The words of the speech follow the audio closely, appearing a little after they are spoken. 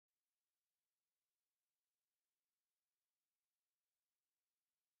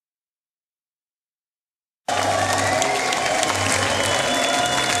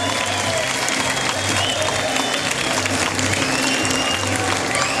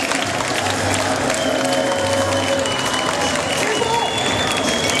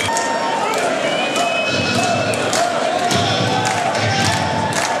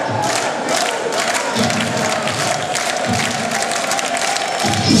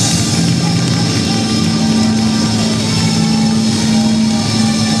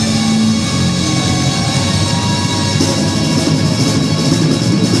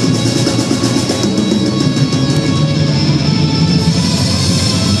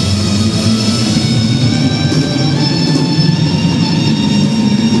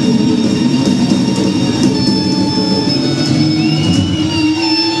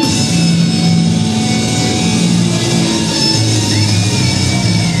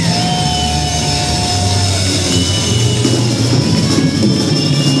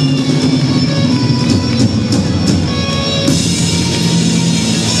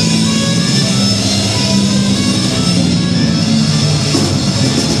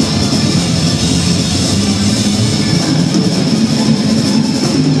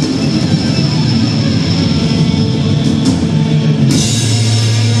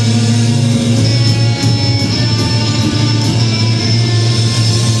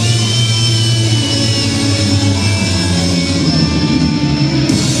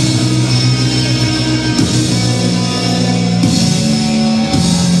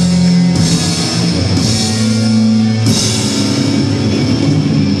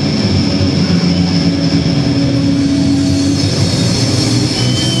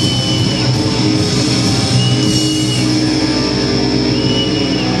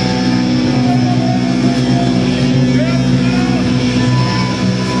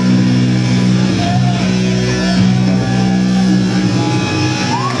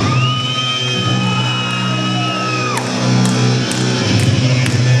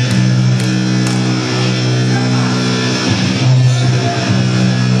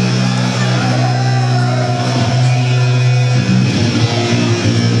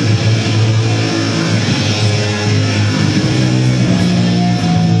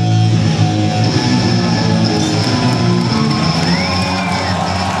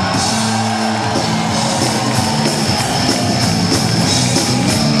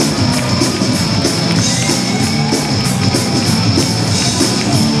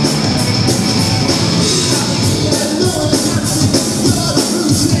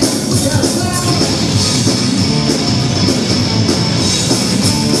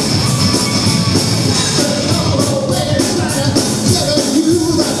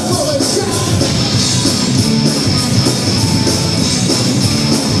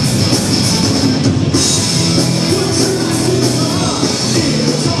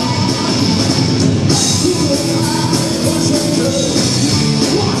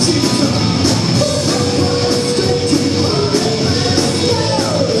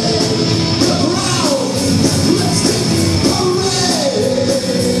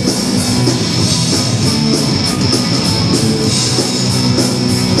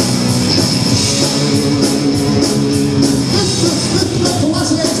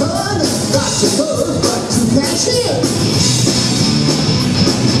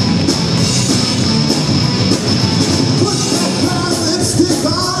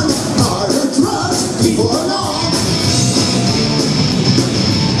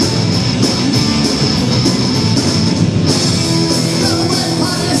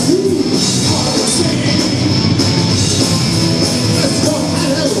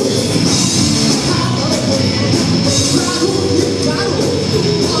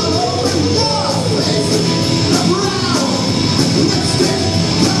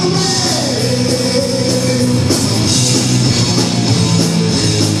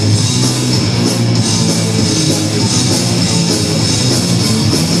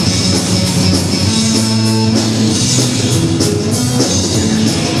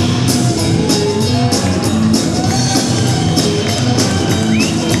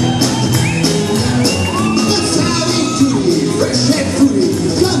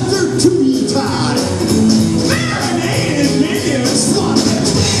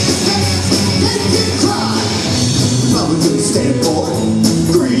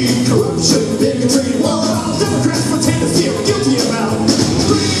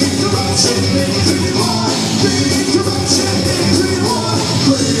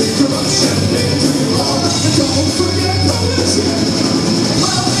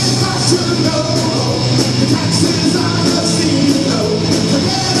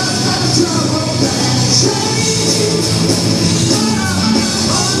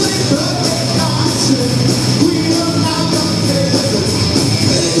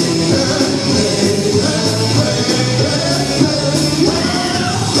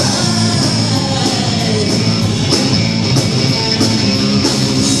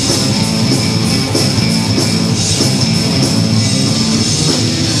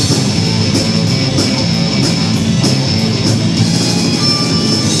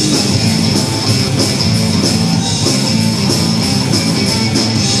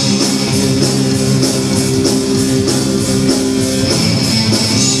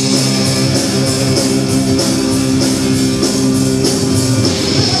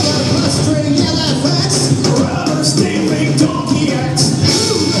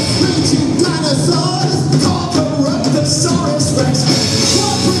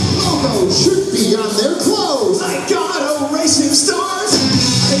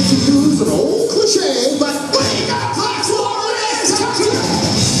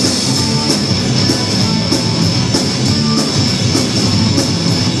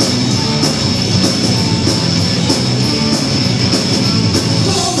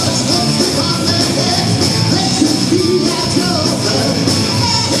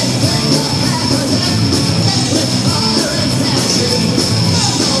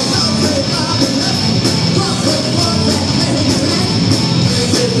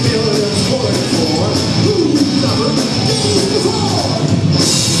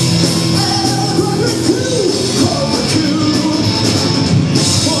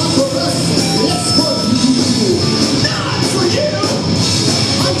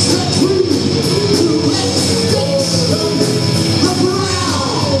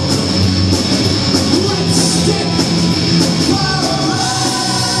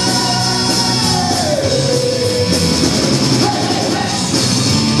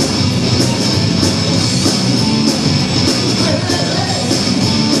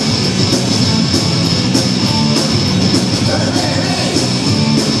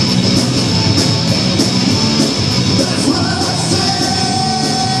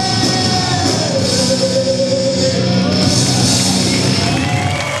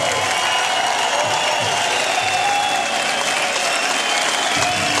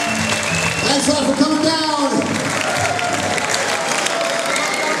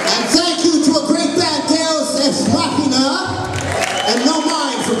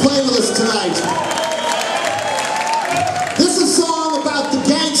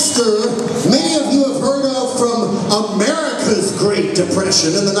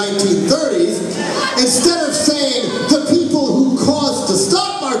Depression in the 1930s, instead of saying the people who caused the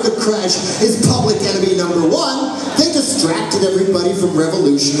stock market crash is public enemy number one, they distracted everybody from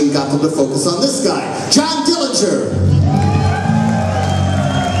revolution and got them to focus on this guy, John Dillinger.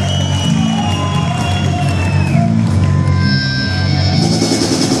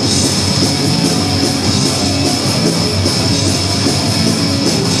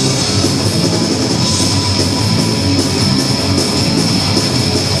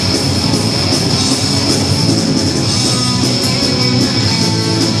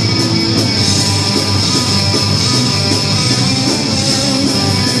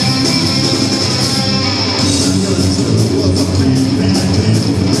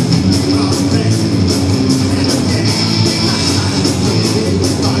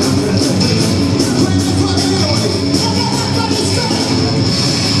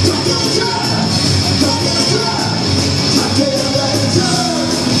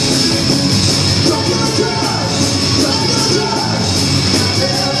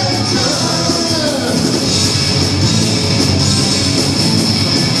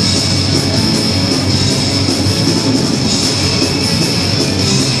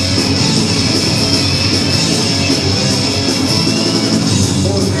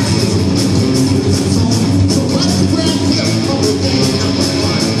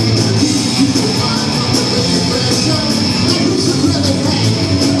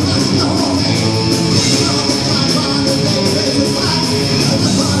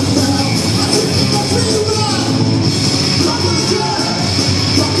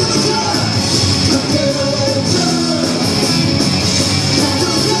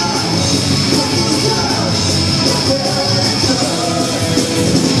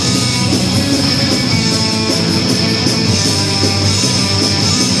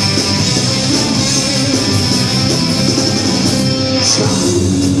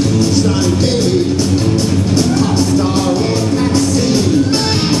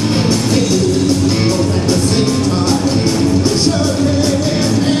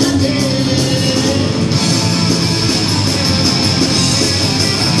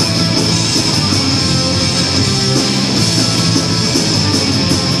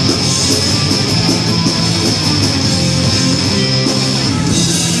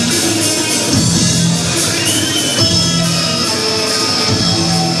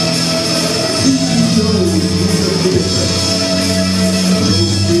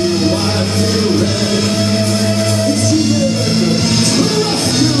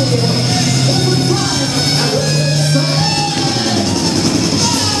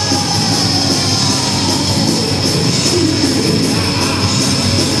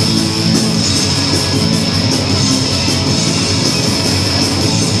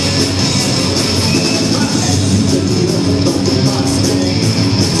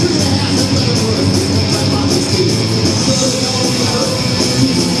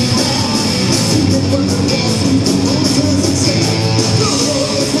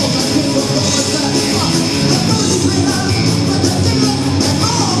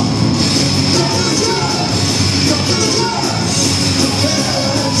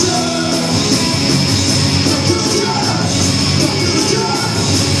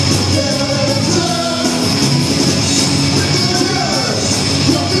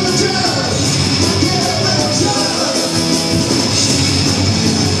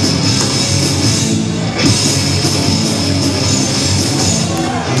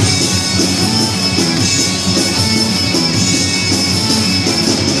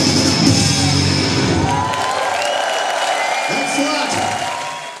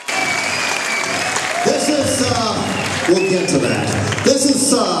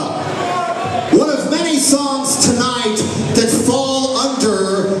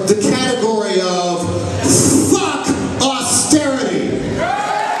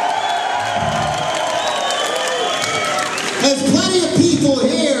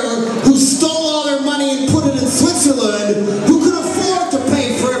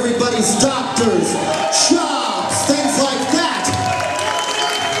 highways, doctors, jobs, things like that.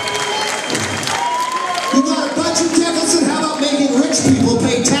 You got a budget deficit, how about making rich people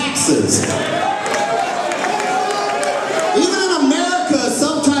pay taxes? Even in America,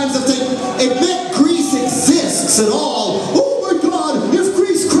 sometimes if they admit Greece exists at all, oh my God, if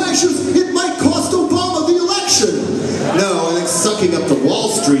Greece crashes, it might cost Obama the election. No, I think sucking up to Wall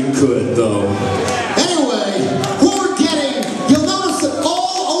Street could, though. Anyway, we're getting, you'll notice that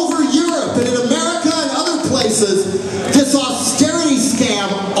all over Europe and in America and other places, this austerity scam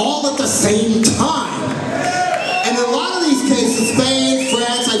all at the same time. And in a lot of these cases, Spain,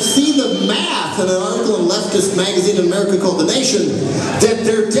 France, I've seen the math in an article in leftist magazine in America called The Nation, that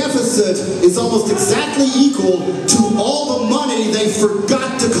their deficit is almost exactly equal to all the money they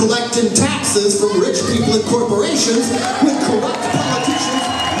forgot to collect in taxes from rich people and corporations with corrupt politicians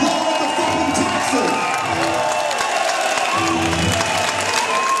lower the fucking taxes.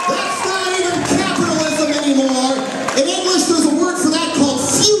 That's not even capitalism anymore. In English, there's a word for that called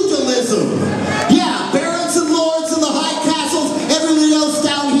feudalism. Yeah, barons and lords and the high castles, everything else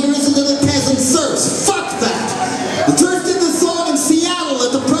down here is a little peasant serfs. Fuck that. The Turks did this song in Seattle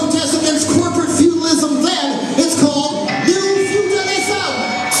at the protest against corporate feudalism then. It's called New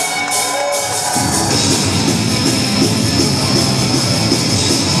Feudalism.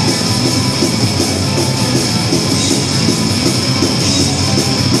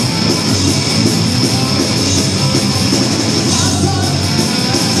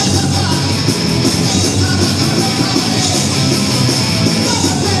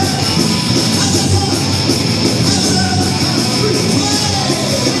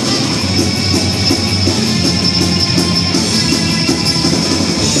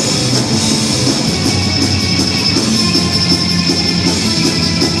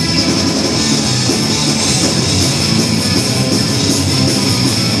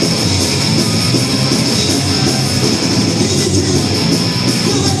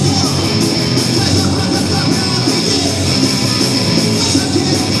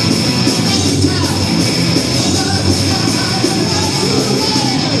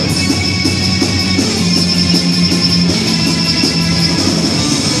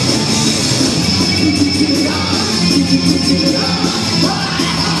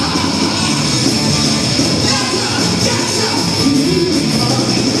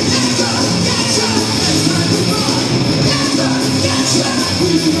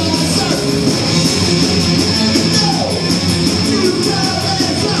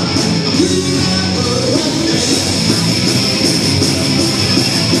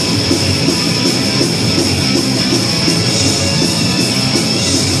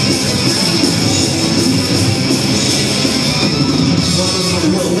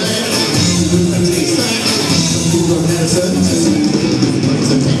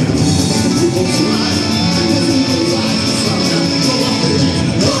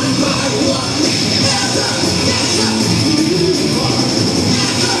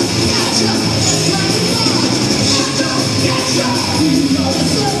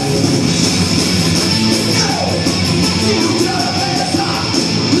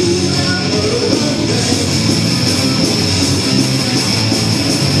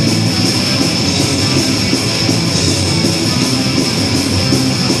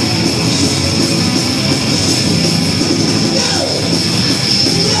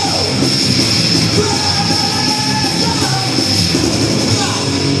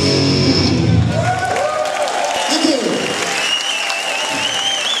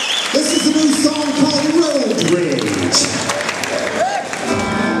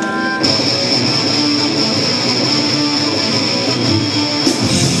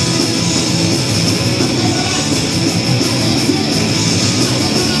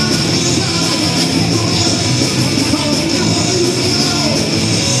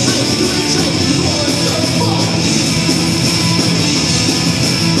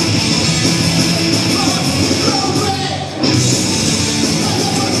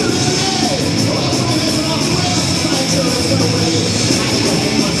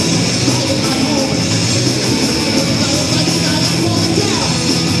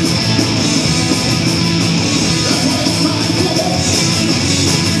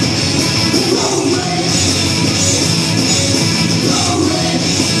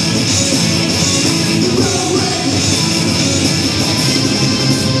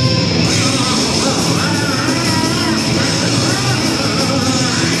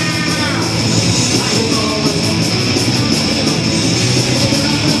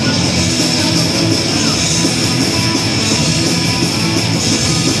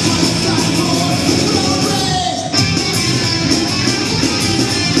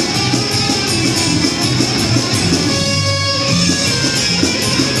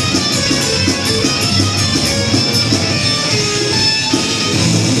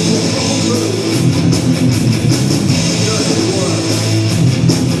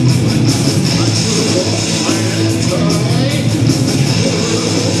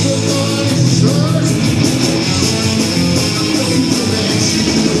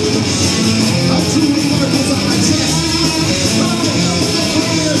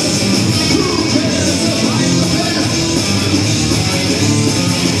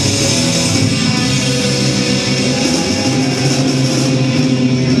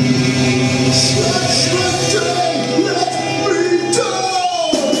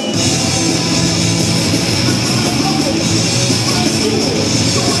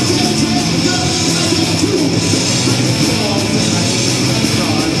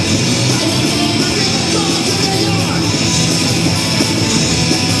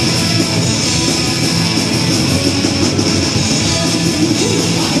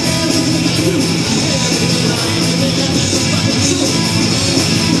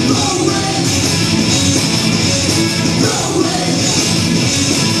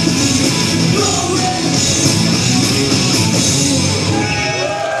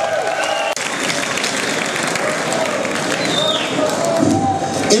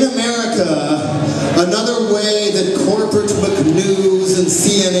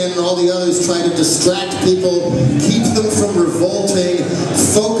 CNN and all the others try to distract people, keep them from revolting,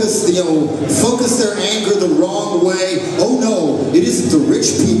 focus their anger the wrong way. Oh no, it isn't the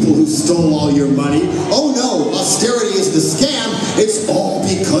rich people who stole all your money. Oh no, austerity is the scam. It's all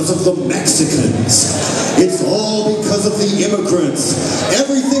because of the Mexicans. It's all because of the immigrants.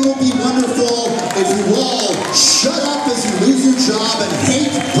 Everything will be wonderful if you all shut up as you lose your job and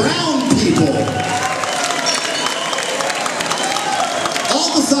hate brown people.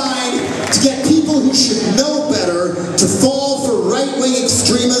 All designed to get people who should know better to fall for right-wing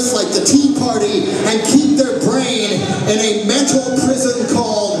extremists like the Tea Party and keep their brain in a mental prison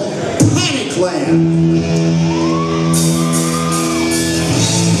called Panic Land.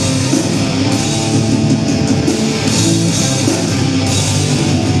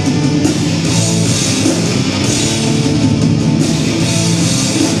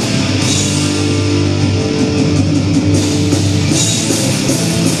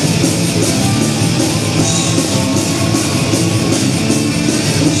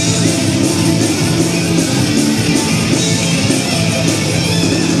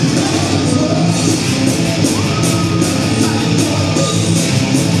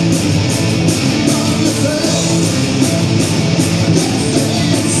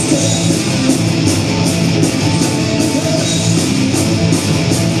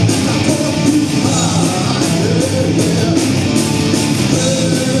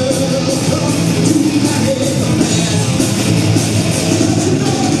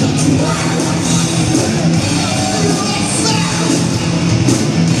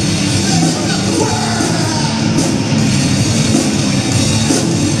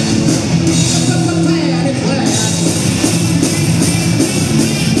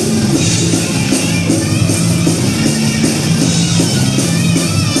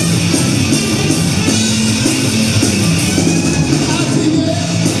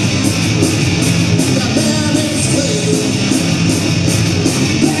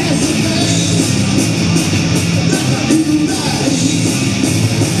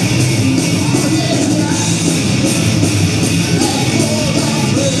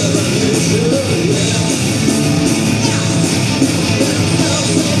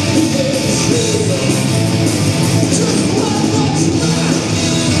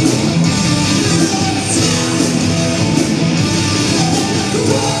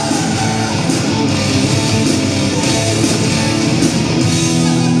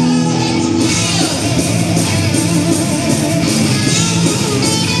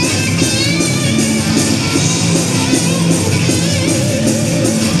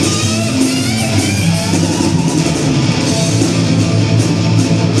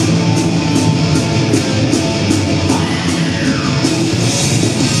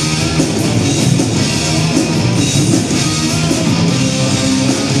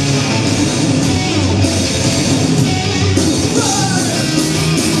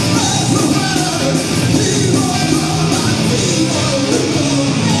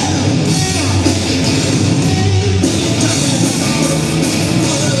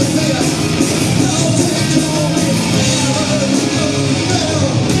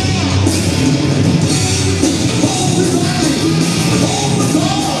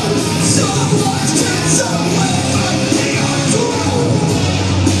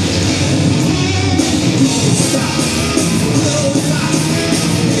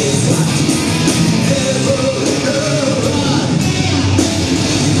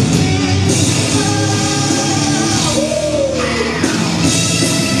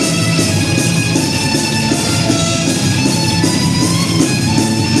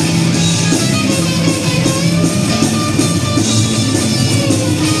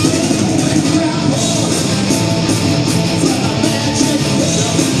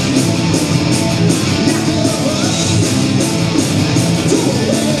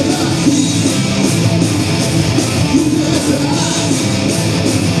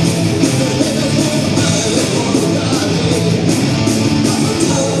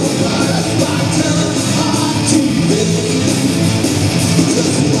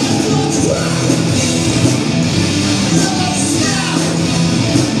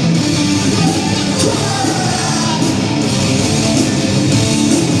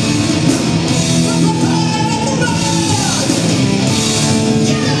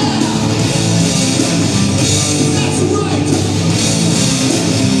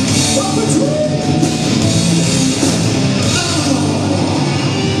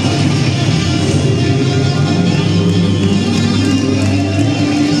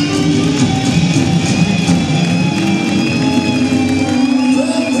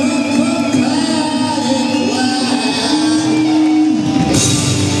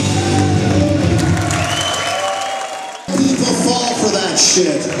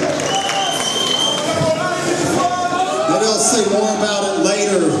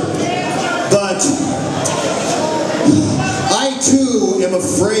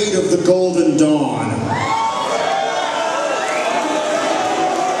 afraid of the Golden Dawn.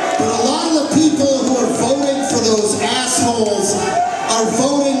 But a lot of the people who are voting for those assholes are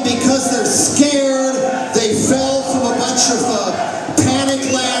voting because they're scared. They fell from a bunch of panic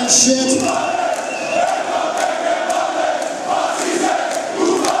land shit.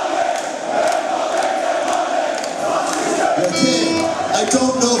 Okay, I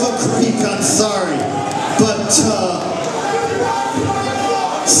don't know the Greek, I'm sorry. But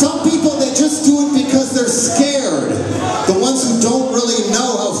some people, they just do it because they're scared. The ones who don't really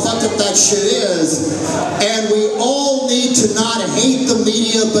know how fucked up that shit is. And we all need to not hate the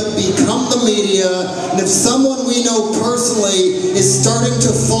media, but become the media. And if someone we know personally is starting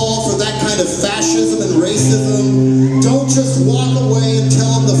to fall for that kind of fascism and racism, don't just walk away and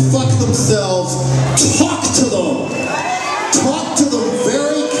tell them to fuck themselves. Talk to them. Talk to them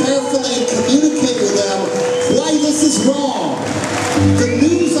very carefully and communicate with them why this is wrong. The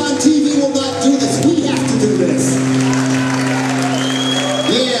news on TV will not do this. We have to do this.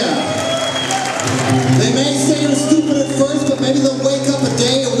 Yeah. They may say you're stupid at first, but maybe they'll wake up a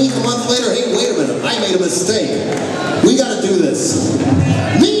day, a week, a month later, hey, wait a minute, I made a mistake. We gotta do this.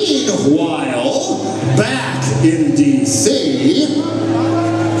 Meanwhile, back in D.C.,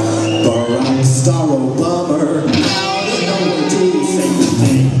 Barackstar O'Bummer, out of nowhere to say the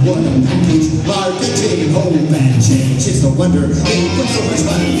thing. What a package, marketing, hope and change. It's no wonder they put so much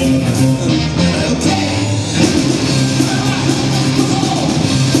money in. Okay.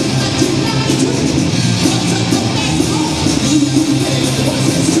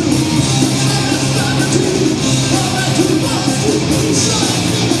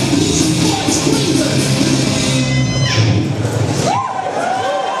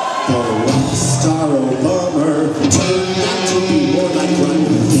 Barackstar O'Bummer turned out to be more like one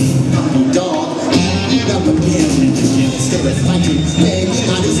puppy dog. Eating up again and again instead of fighting, begging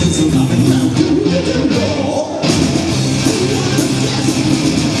on his knees and coming down.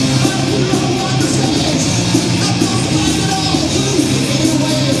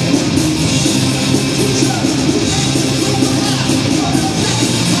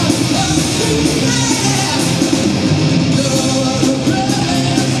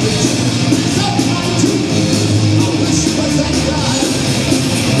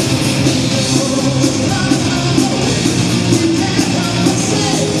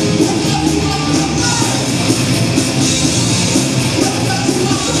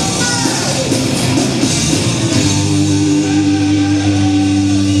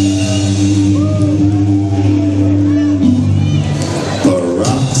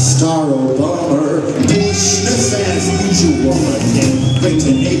 Barackstar O'Bummer, bushness as usual again. Great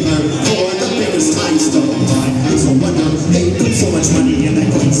enabler for the biggest time stone line. It's no wonder they put so much money in that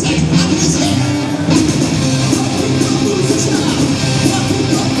coin site on his head.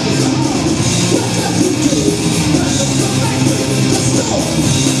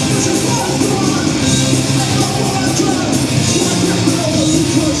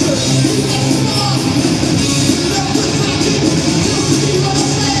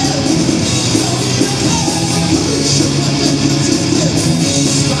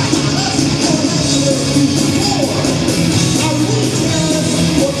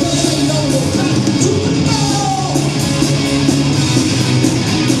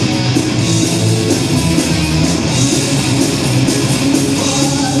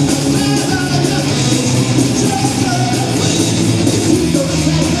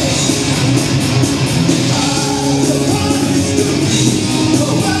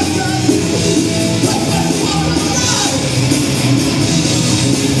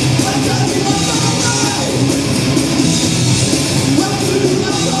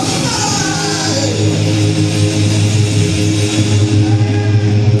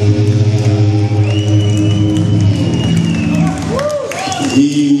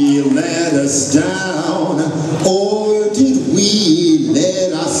 He let us down, or did we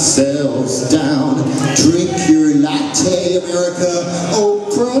let ourselves down? Drink your latte, America.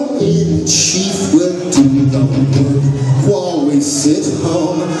 Oprah in chief will do the work while we sit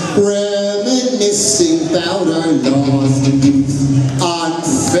home reminiscing about our lost youth on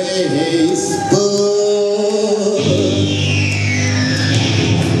Facebook.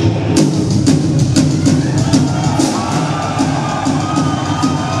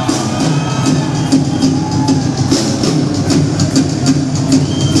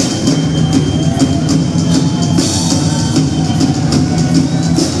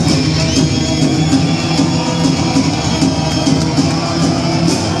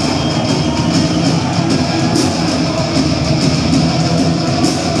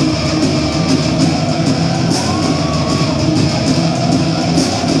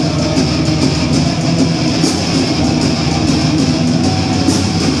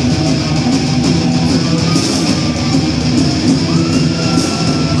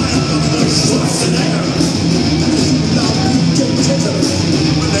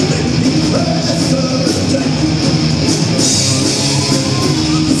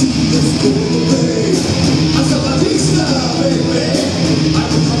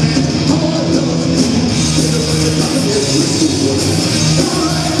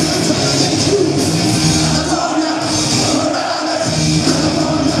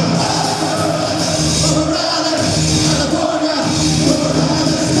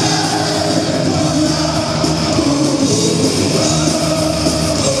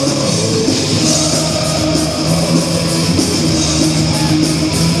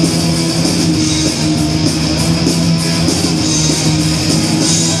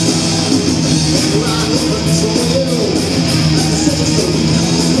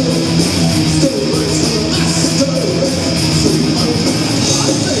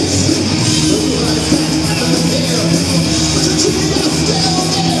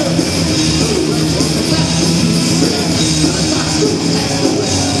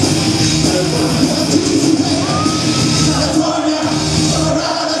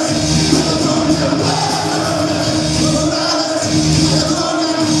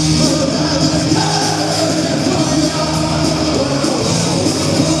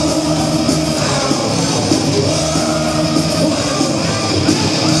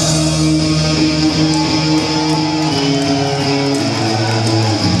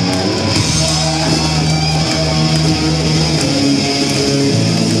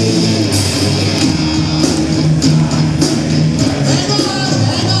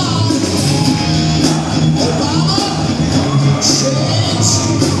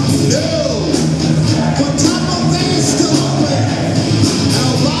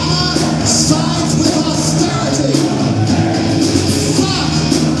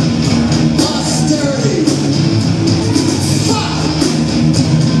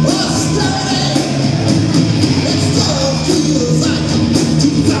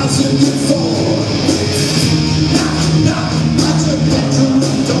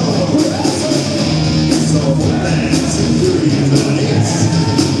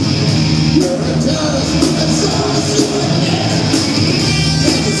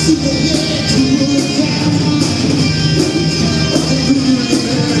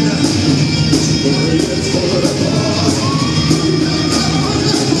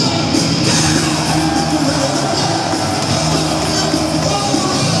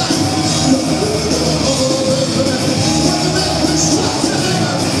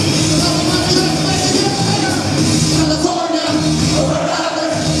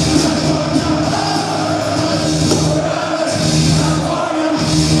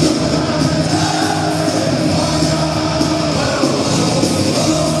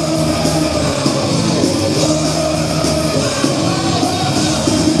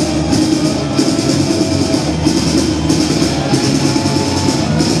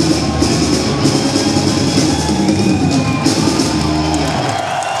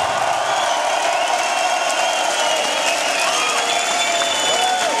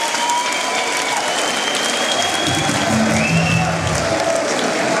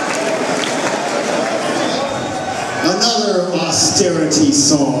 austerity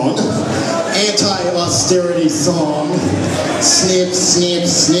song, anti-austerity song. Snip, snip,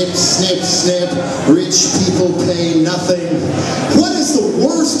 snip, snip, snip. Rich people pay nothing. What is the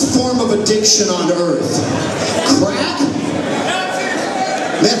worst form of addiction on earth? Crack?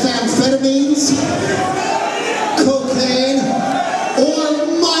 Methamphetamines? Cocaine? Or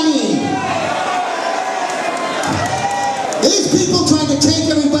money? These people trying to take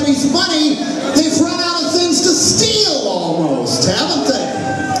everybody's money, they've run out of things to steal almost, haven't they?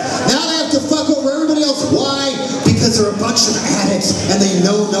 Now they have to fuck over everybody else. Why? Because they're a bunch of addicts and they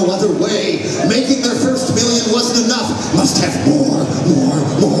know no other way. Making their first million wasn't enough. Must have more.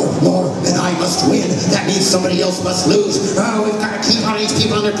 And I must win. That means somebody else must lose. Oh, we've got to keep all these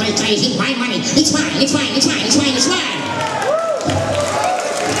people on their plate trying to eat my money. It's mine.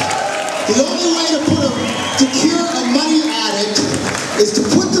 The only way to cure a money addict is to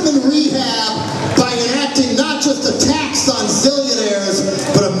put them in rehab by enacting not just a tax on zillionaires,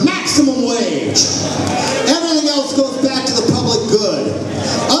 but a maximum wage. Everything else goes back to the public good.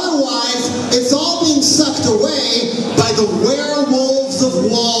 Otherwise, it's all being sucked away by the werewolves of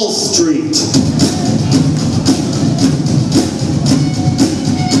Wall Street.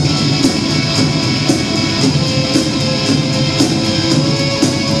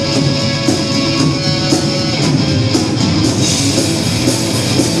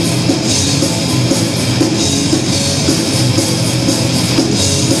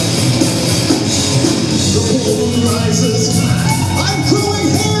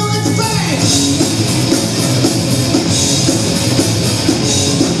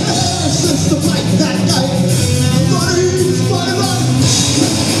 Like that.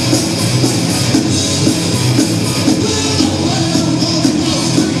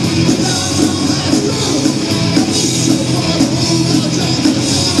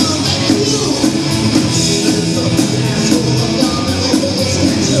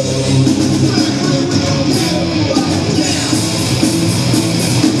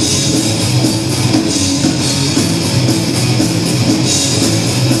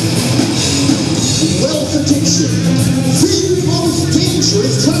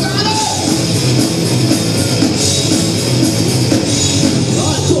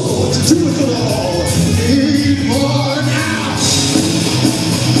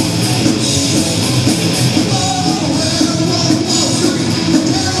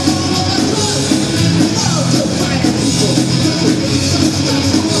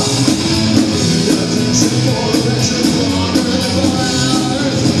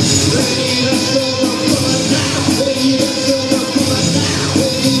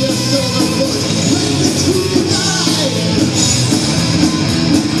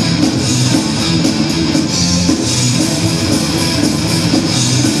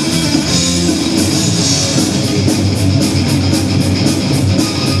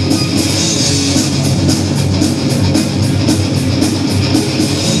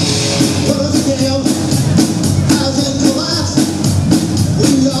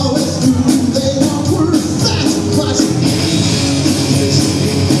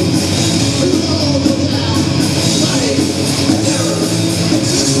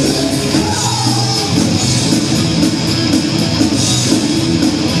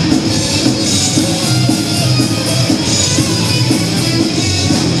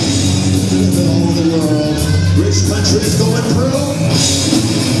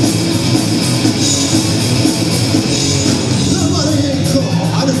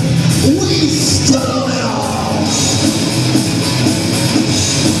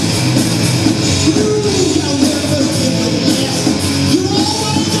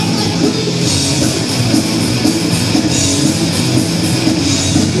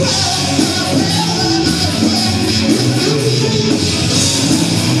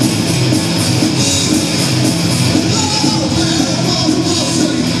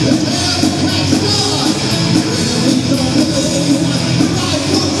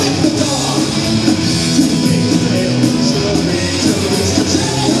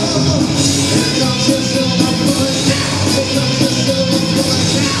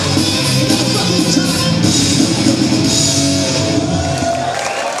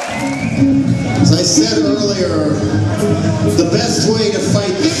 As I said earlier, the best way to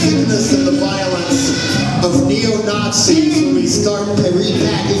fight the sickness and the violence of neo-Nazis when we start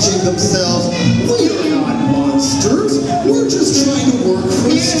repackaging themselves, we are not monsters. We're just trying to work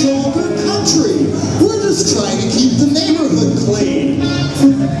for a stronger country. We're just trying to keep the neighborhood clean.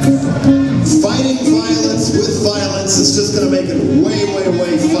 Fighting violence with violence is just going to make it way, way,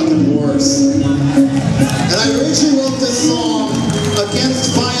 way fucking worse. And I originally wrote this song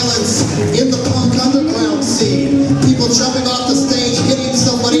against violence in the punk underground scene. People jumping off the stage, hitting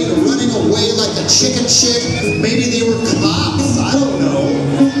somebody and running away like a chicken shit. Maybe they were cops, I don't know.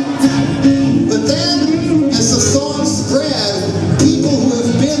 But then, as the song spread, people who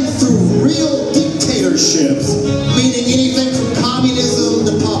have been through real dictatorships, meaning anything from communism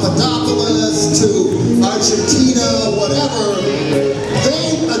to Papadopoulos to Argentina, whatever,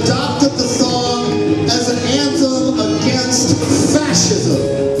 they adopted the song as an anthem against fascism,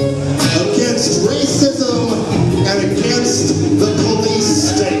 against racism, and against the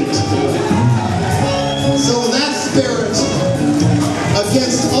police state. So in that spirit,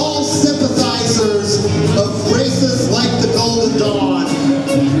 against all sympathizers of races like the Golden Dawn,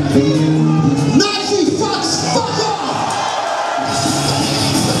 Nazi fucks, fuck off!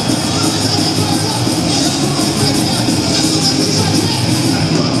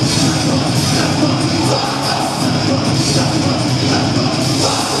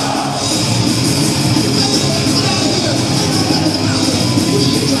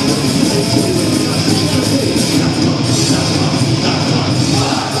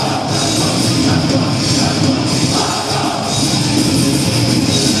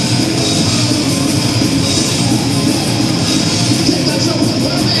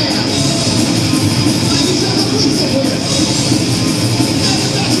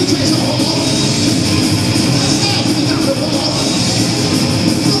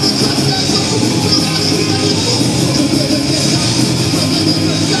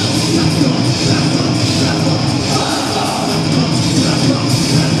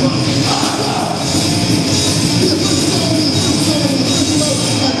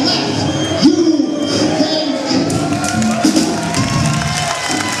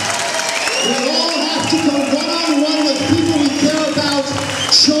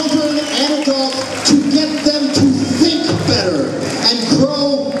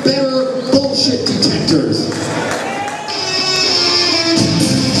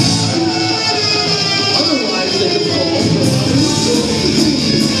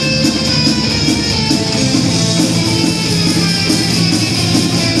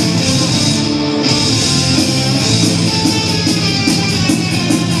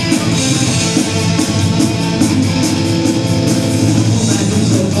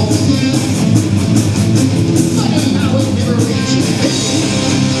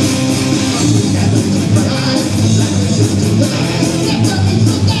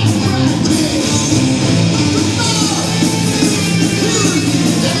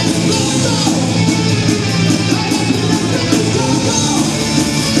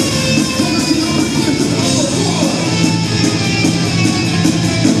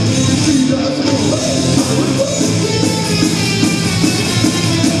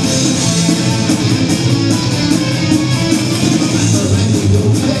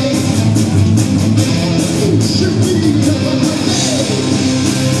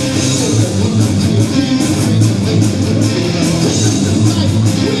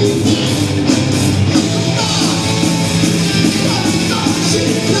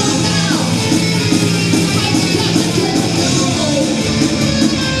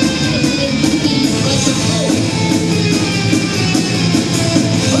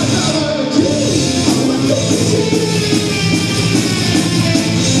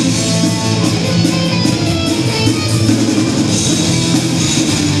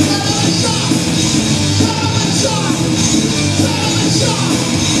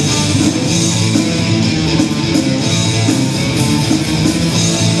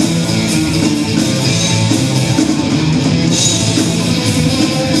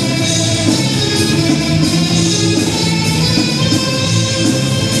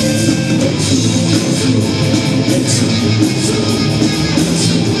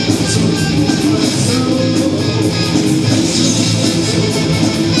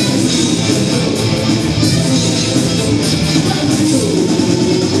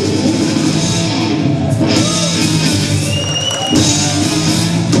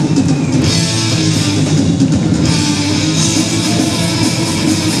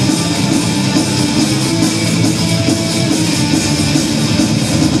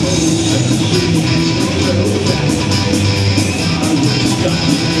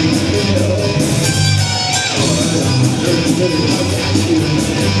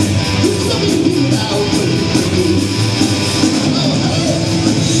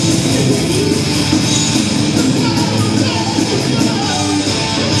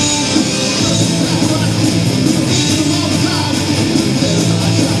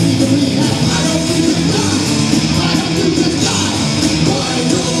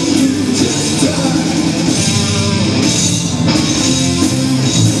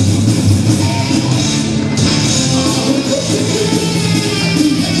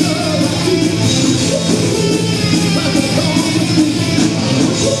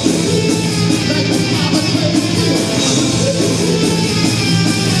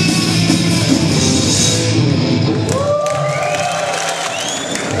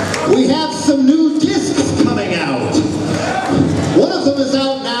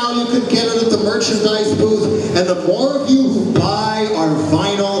 merchandise booth, and the more of you who buy our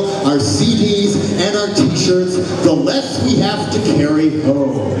vinyl, our CDs, and our t-shirts, the less we have to carry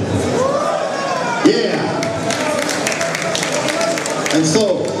home. Yeah. And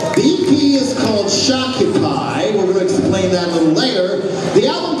so, the EP is called Shockupy. We're going to explain that a little later. The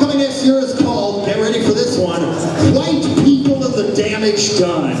album coming next year is called, get ready for this one, White People and the Damage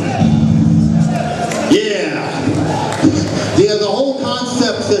Done. Yeah. The whole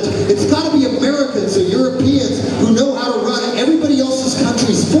concept that it's got to be Americans or Europeans who know how to run everybody else's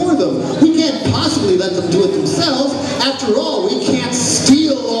countries for them. We can't possibly let them do it themselves. After all, we can't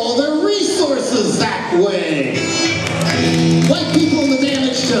steal all their resources that way. White people and the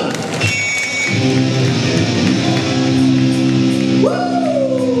damage done. Woo!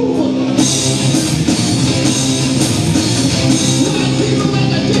 White people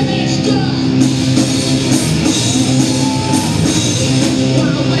and the damage done.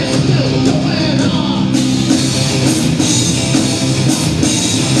 While we're still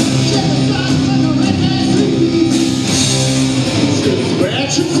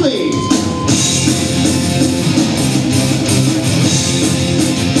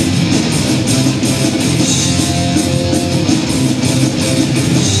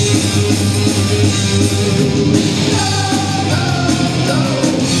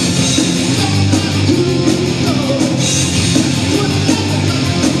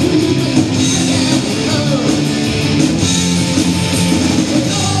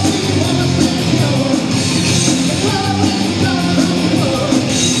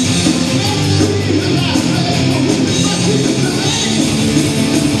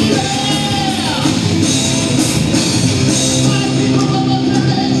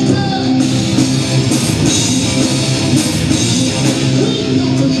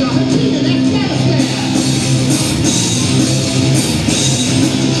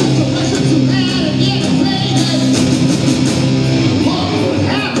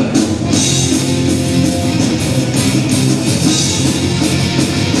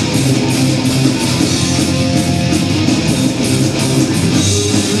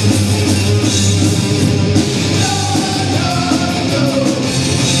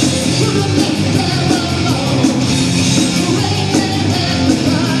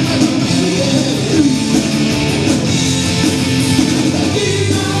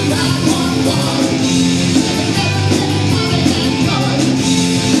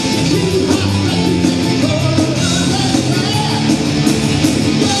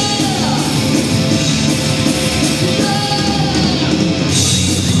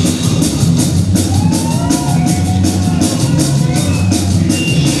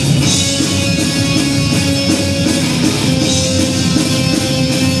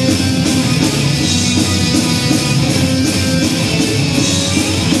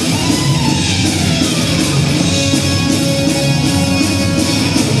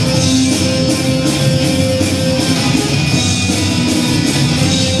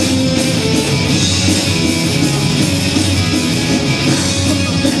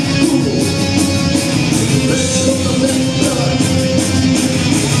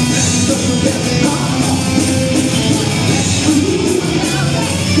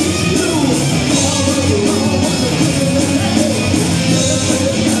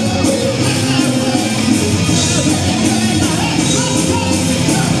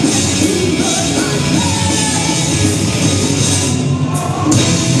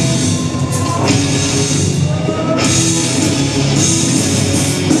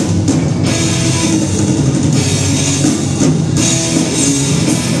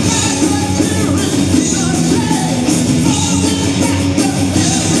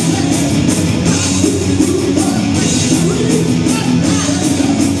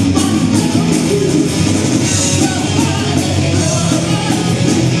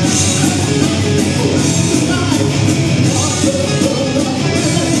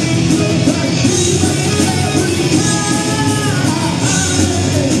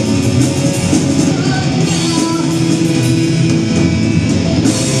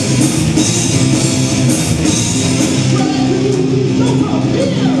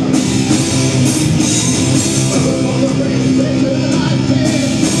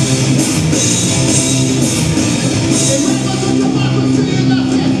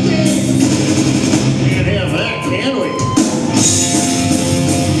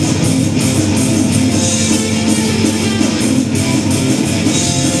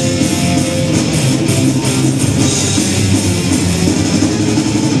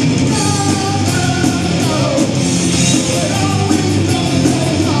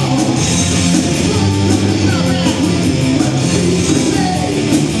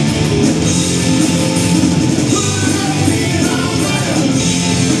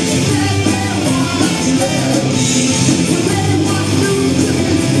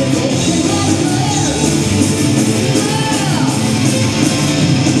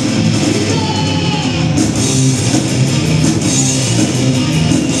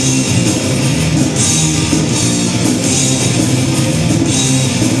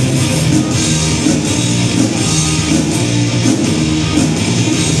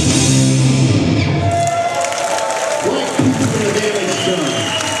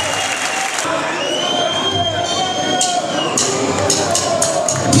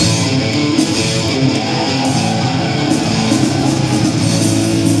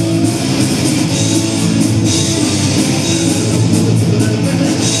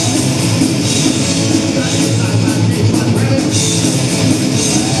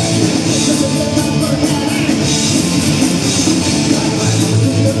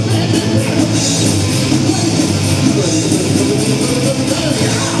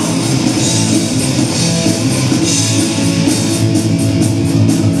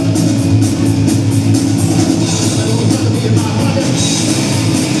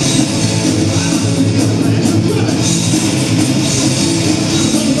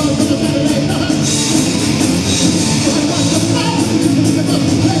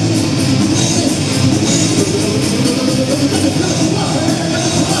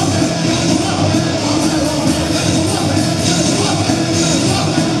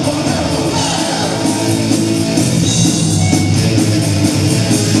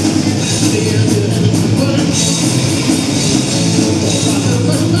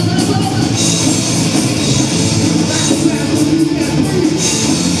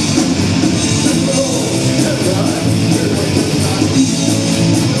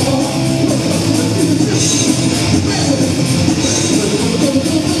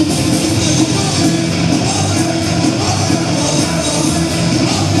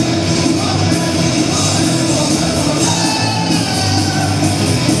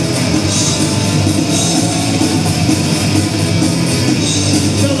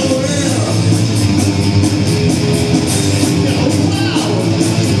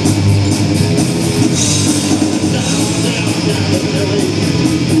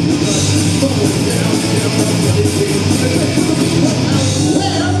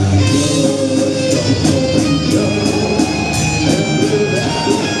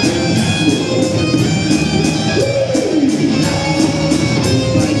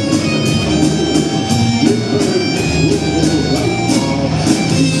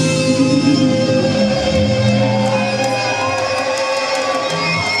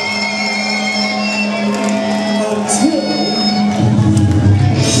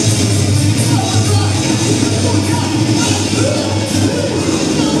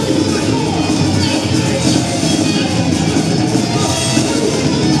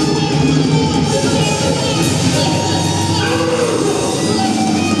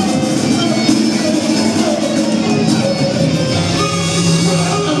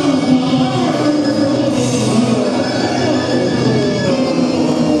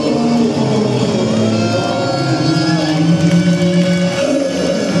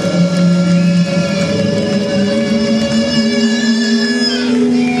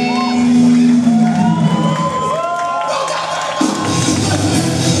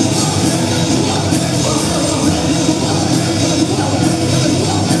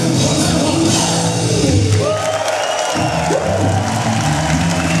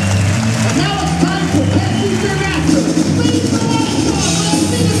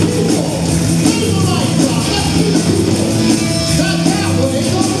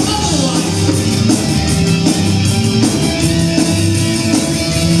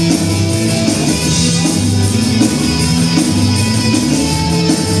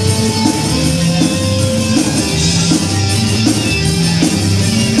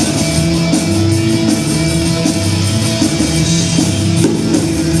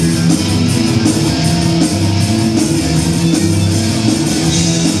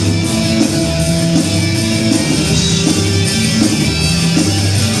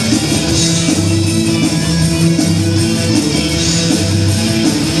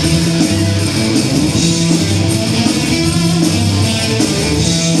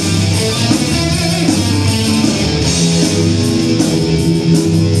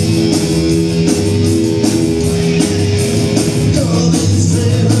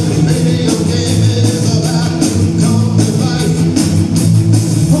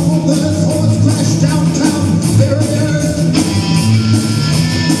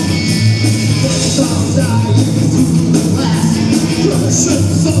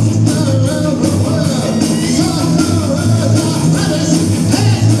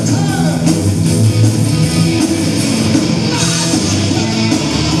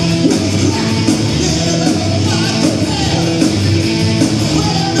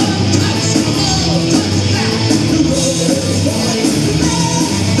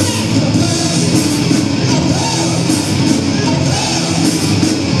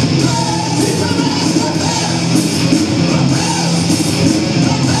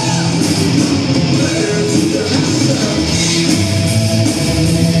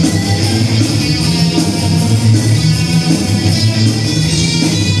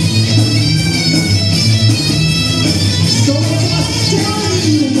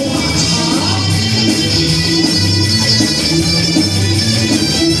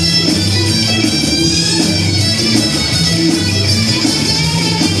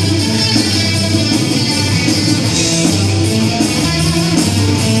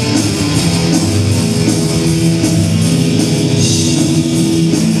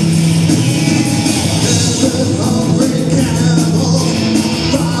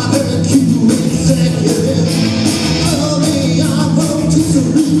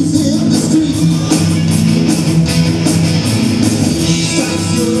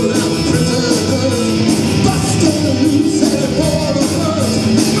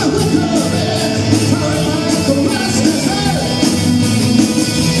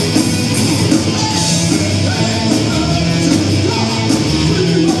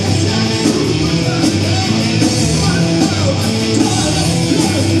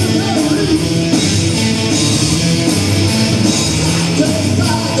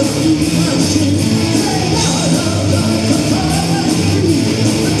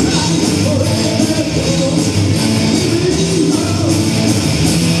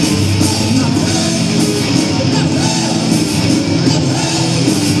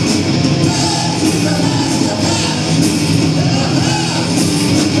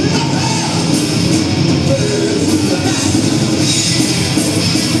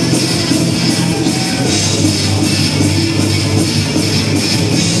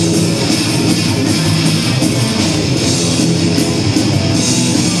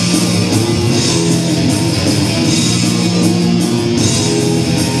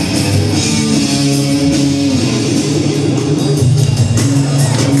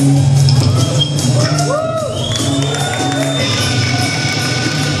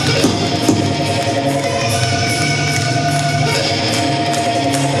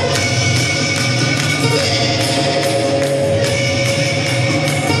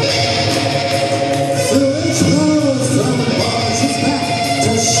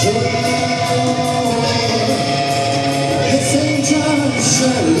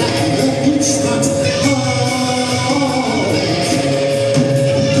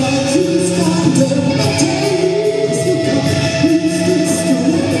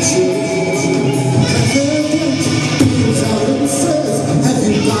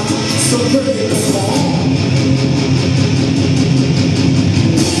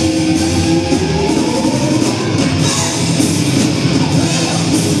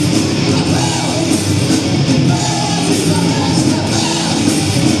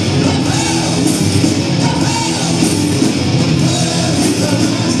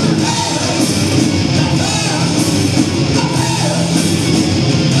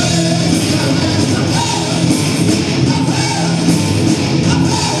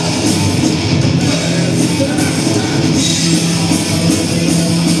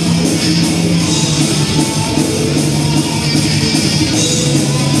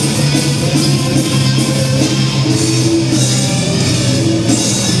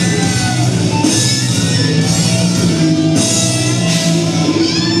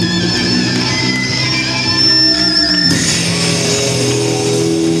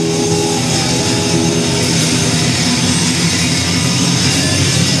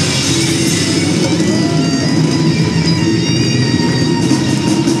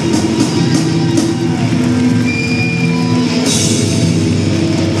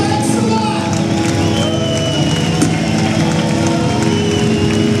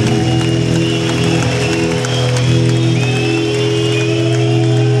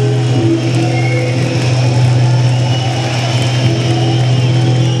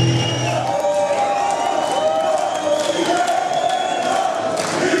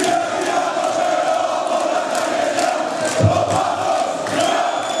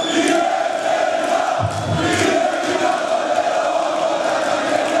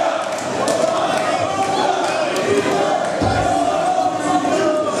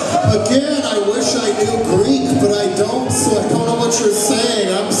Again, I wish I knew Greek, but I don't, so I don't know what you're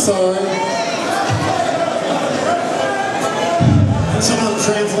saying. I'm sorry. Can someone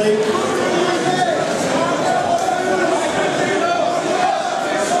translate?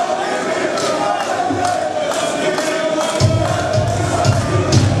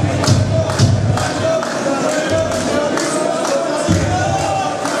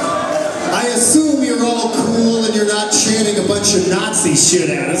 I assume you're all cool and you're not chanting a bunch of Nazi shit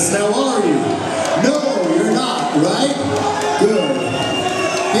at us, now are you? No, you're not, right? Good.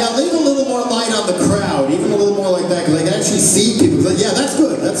 Yeah, leave a little more light on the crowd, even a little more like that, because I can actually see people. But yeah, that's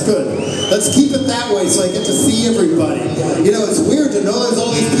good, that's good. Let's keep it that way so I get to see everybody. You know, it's weird to know there's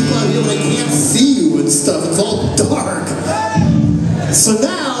all these people out here, but I can't see you and stuff. It's all dark. So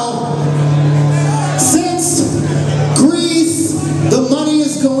now, since Greece, the money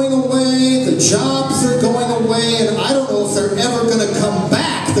is going away, the jobs are going away, and I don't know if they're ever going to come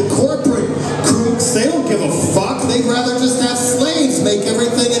back. The corporate crooks, they don't give a fuck. They'd rather just have slaves make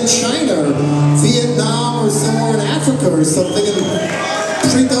everything in China or Vietnam or somewhere in Africa or something and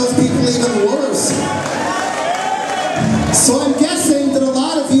treat those people even worse. So I'm guessing that a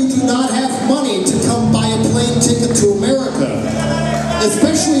lot of you do not have money to come buy a plane ticket to America,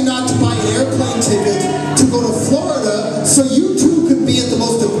 especially not to buy an airplane ticket to go to Florida so you too could be at the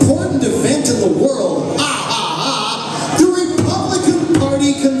most important event in the world, the Republican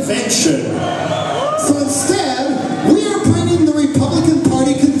Party convention. So instead, we are bringing the Republican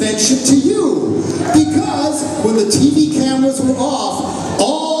Party convention to you, because when the TV cameras were off,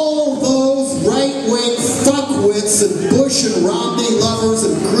 all those right-wing fuckwits and Bush and Romney lovers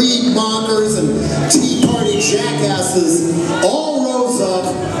and greed mongers and Tea Party jackasses all rose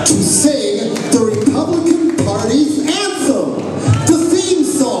up to sing the Republican Party's anthem, the theme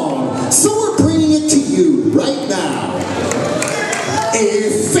song. So we're bringing it to you right now.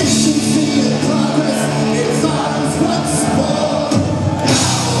 Efficiency and progress is ours once more.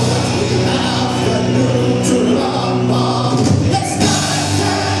 Now that we have the neutral bomb, it's time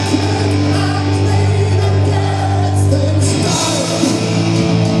to kick and lead against them started.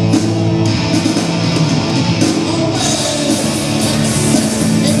 Always excess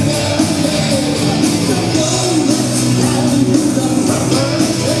in the name, the golden and the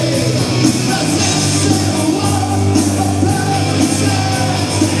birthday. Resistance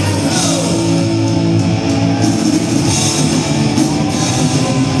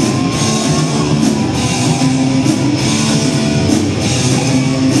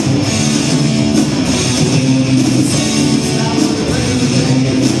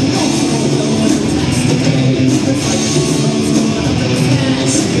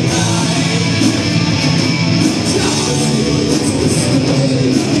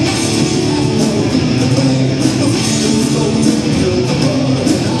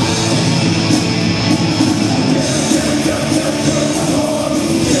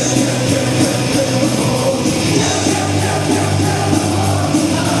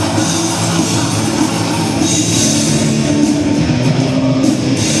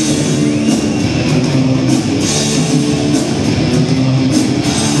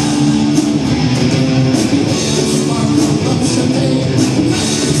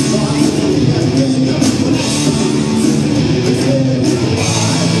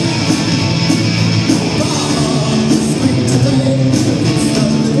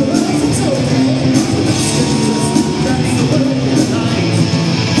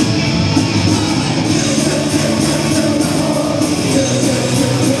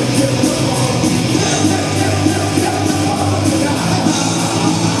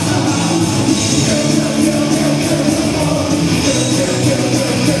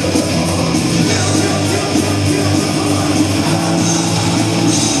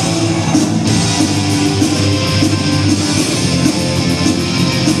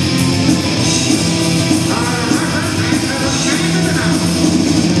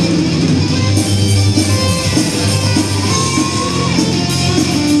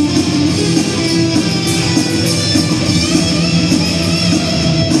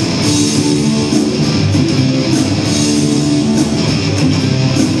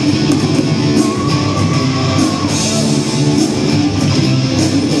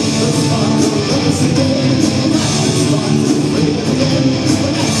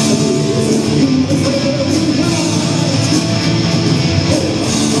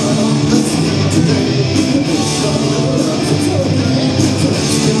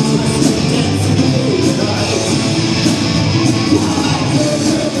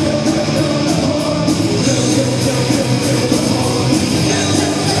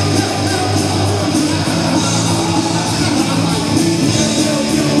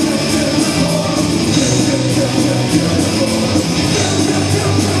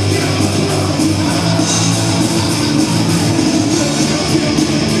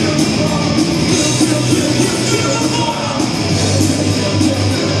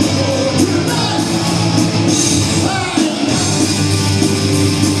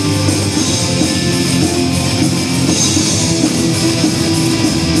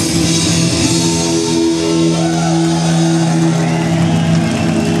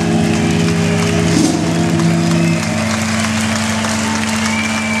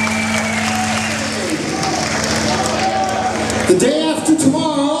after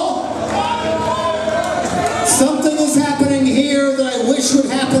tomorrow, something is happening here that I wish would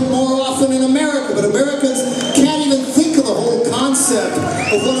happen more often in America, but Americans can't even think of the whole concept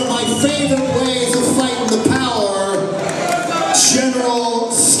of one of my favorite ways of fighting the power,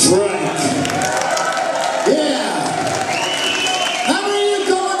 general strike. Yeah. How many of you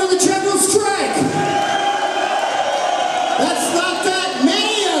going to the general strike? That's not that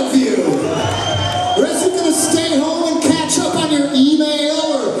many of you. The rest of you going to stay home and catch up on your email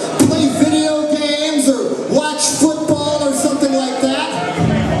or play video games or watch football or something like that?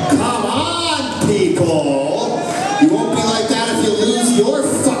 Come on, people. You won't be like that if you lose your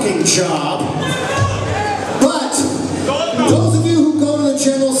fucking job. But those of you who go to the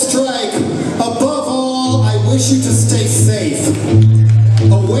general strike, above all, I wish you to stay safe.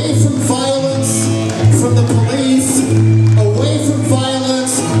 Away from violence, from the police, away from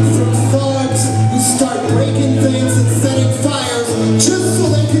violence, from thugs who start breaking things and setting fires just so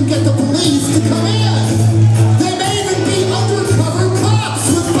they can get the police to come in. They may even be undercover cops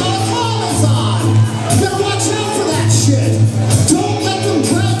with balaclavas on. You better watch out for that shit. Don't let them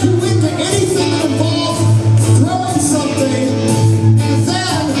drag you into anything that involves throwing something. Because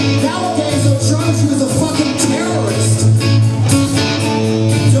then, nowadays, they'll charge you as a fucking terrorist.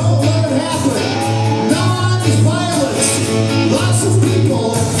 Don't let it happen. Non-violence. Lots of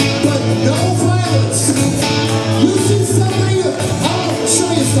people, but no violence. You see somebody, I'll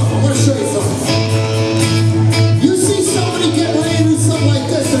show you something. I want to show you something. You see somebody get ready to do something like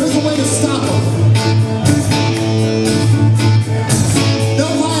this, there is a way to stop them. No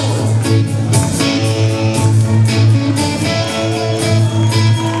violence.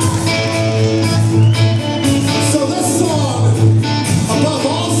 So this song, above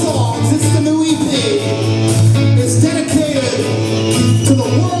all songs, it's the new EP, is dedicated to the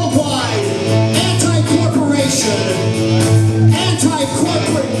worldwide anti-corporation,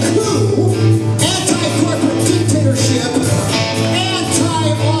 anti-corporate coup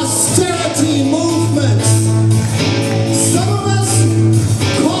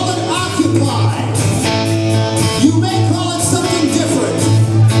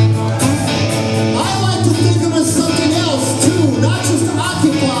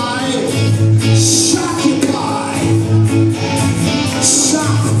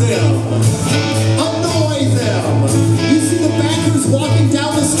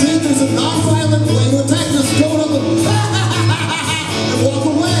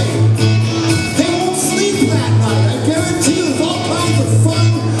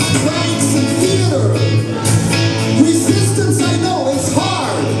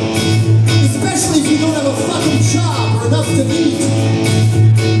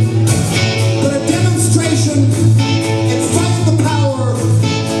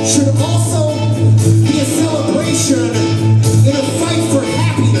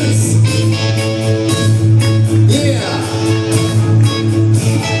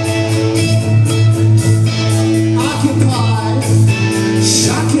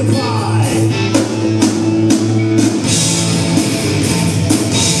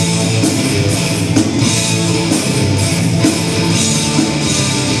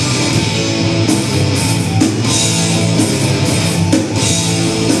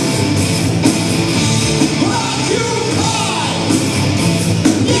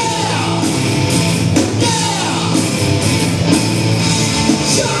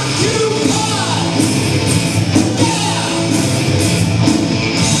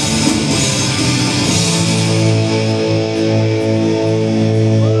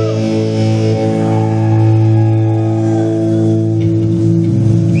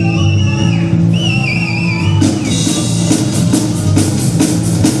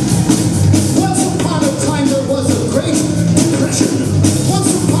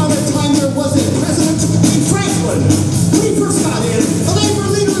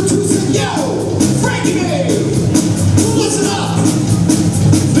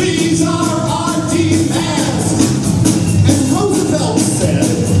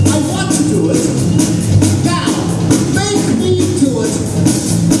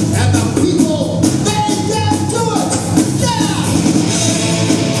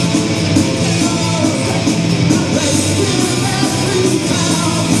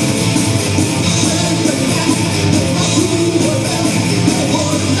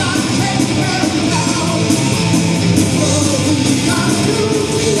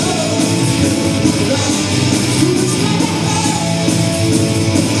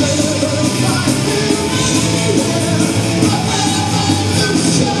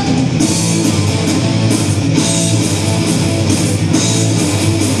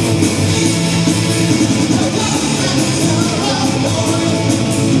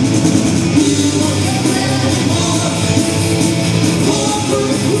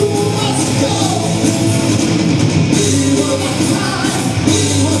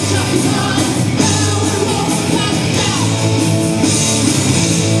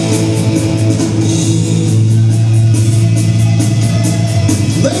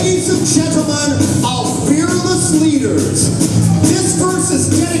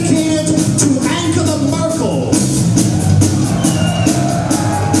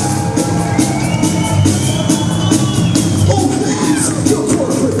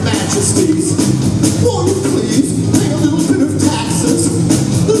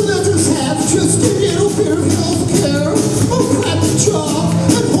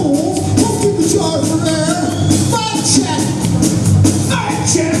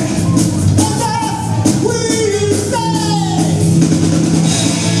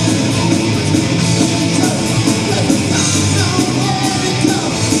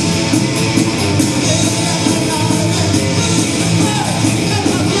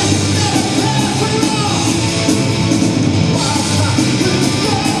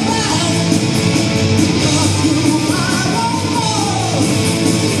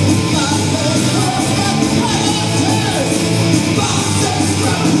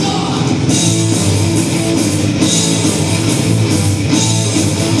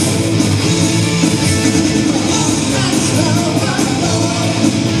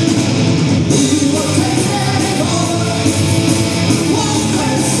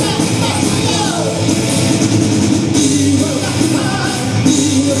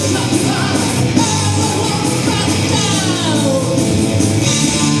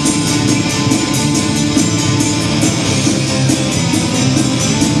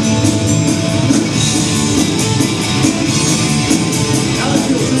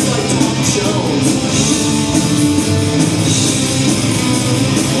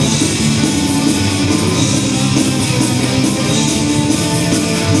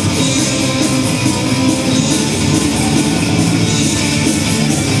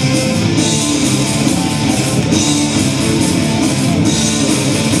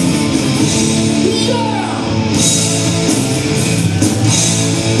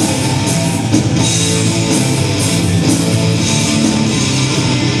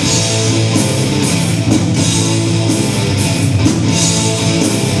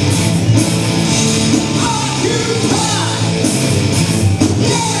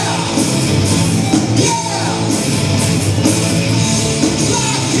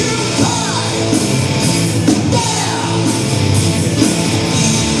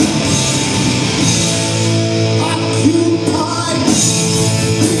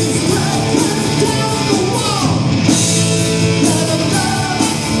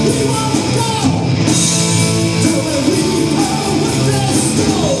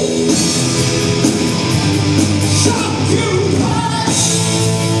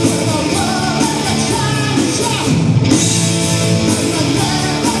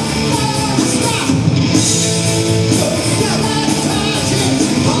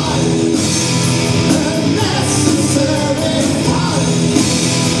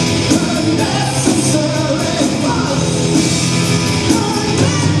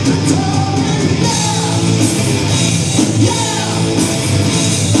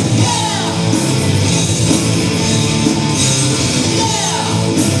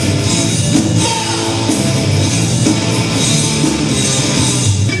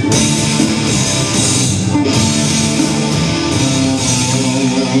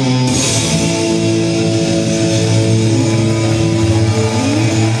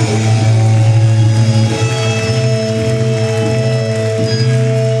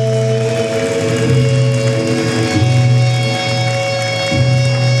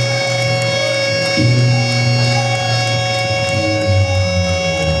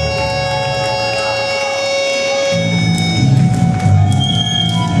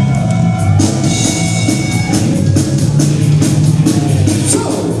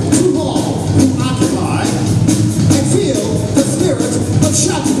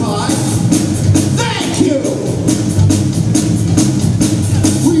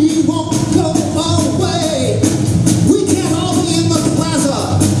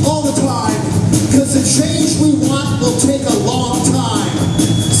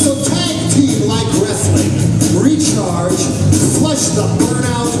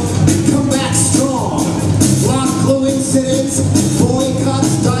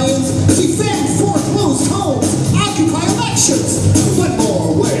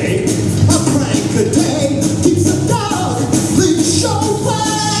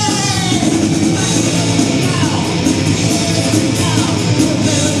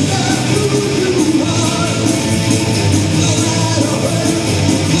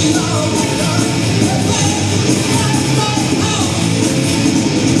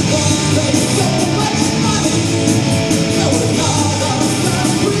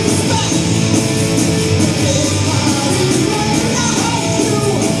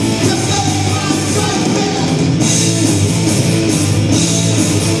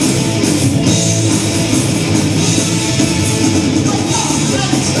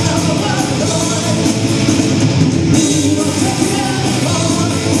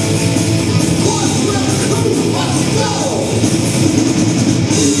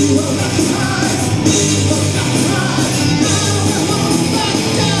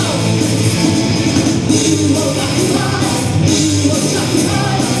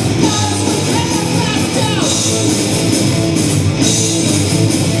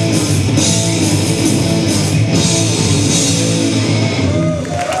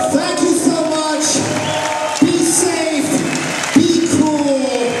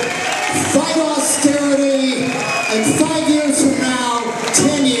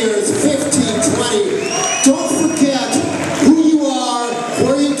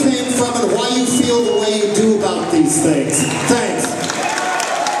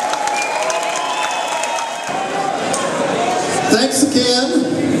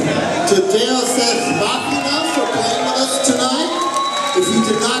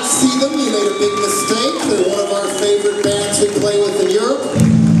not see them, you made a big mistake. They're one of our favorite bands we play with in Europe.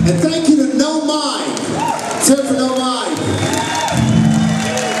 And thank you to No Mind. Let's hear it for No Mind.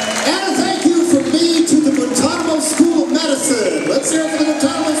 And a thank you from me to the Guantanamo School of Medicine. Let's hear it for the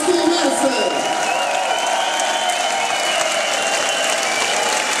Guantanamo School of Medicine.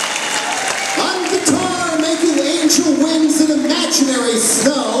 On guitar, making angel wings in imaginary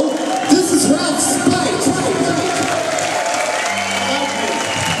snow, this is Ralph Spike.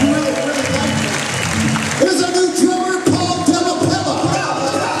 Here's our new drummer, Paul Dellapella.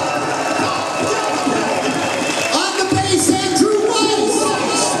 On the bass, Andrew Weiss.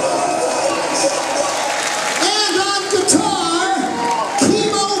 And on guitar,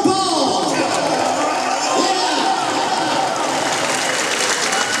 Chemo Ball. Yeah.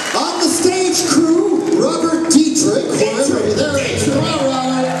 On the stage crew, Robert Dietrich. Wherever there it is. Come on,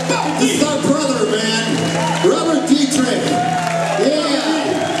 Robert. This is our brother, man. Robert Dietrich. Yeah.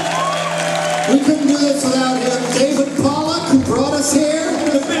 We couldn't do this without him. David Pollack, who brought us here.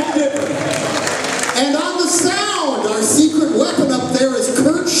 The Big Dipper. And on the sound, our secret weapon up there is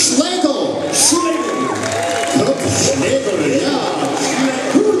Kurt Schlegel. Kurt Schlegel, yeah.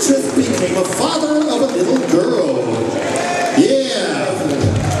 Who just became a father of a little girl. Yeah.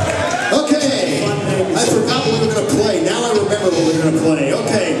 Okay. I forgot what we were going to play. Now I remember what we were going to play.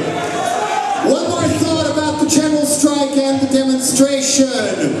 Okay. One more thought about the general strike and the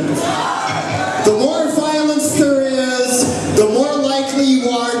demonstration. The more violence there is, the more likely you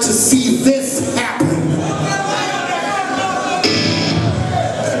are to see this happen.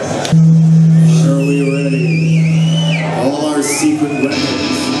 Are we ready? All our secret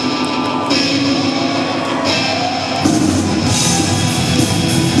weapons.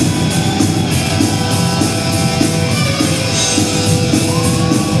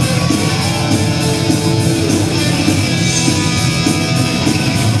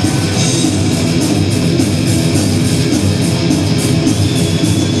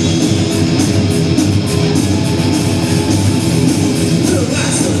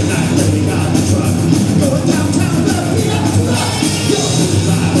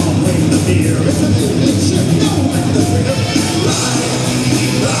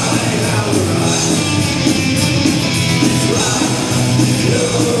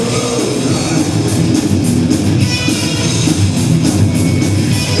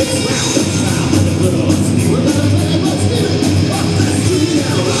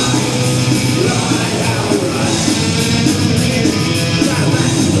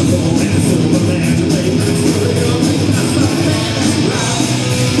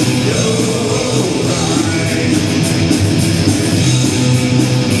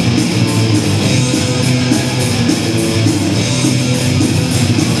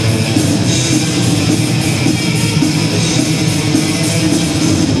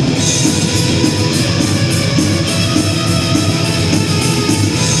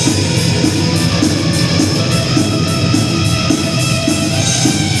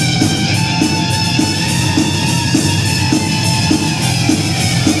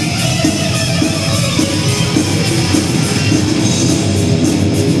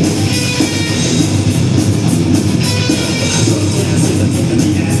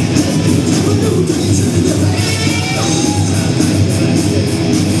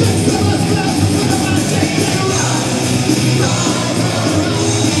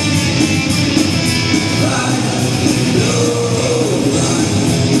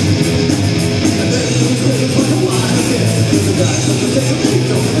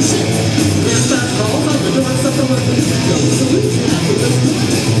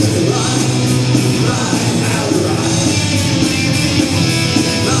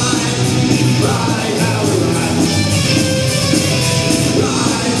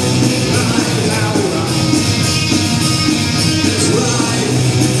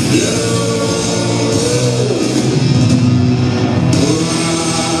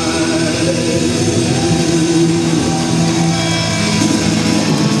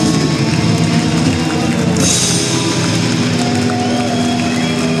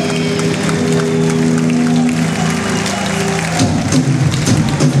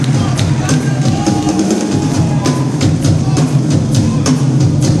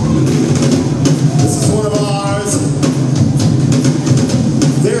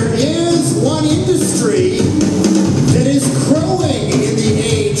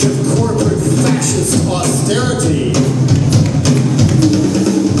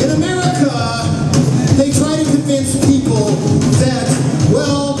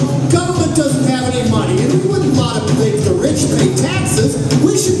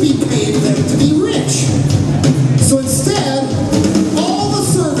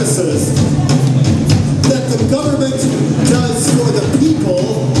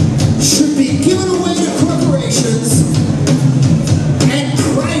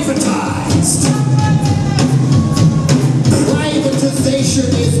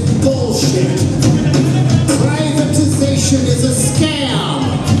 bullshit. Privatization is a scam.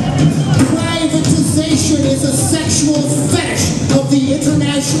 Privatization is a sexual fetish of the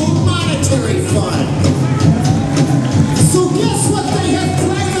International Monetary Fund. So guess what they have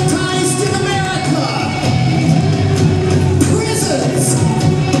privatized in America? Prisons.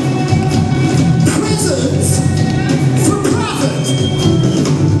 Prisons for profit.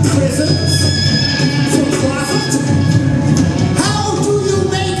 Prisons for profit? How do you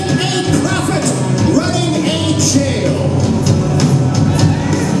make a profit running a jail?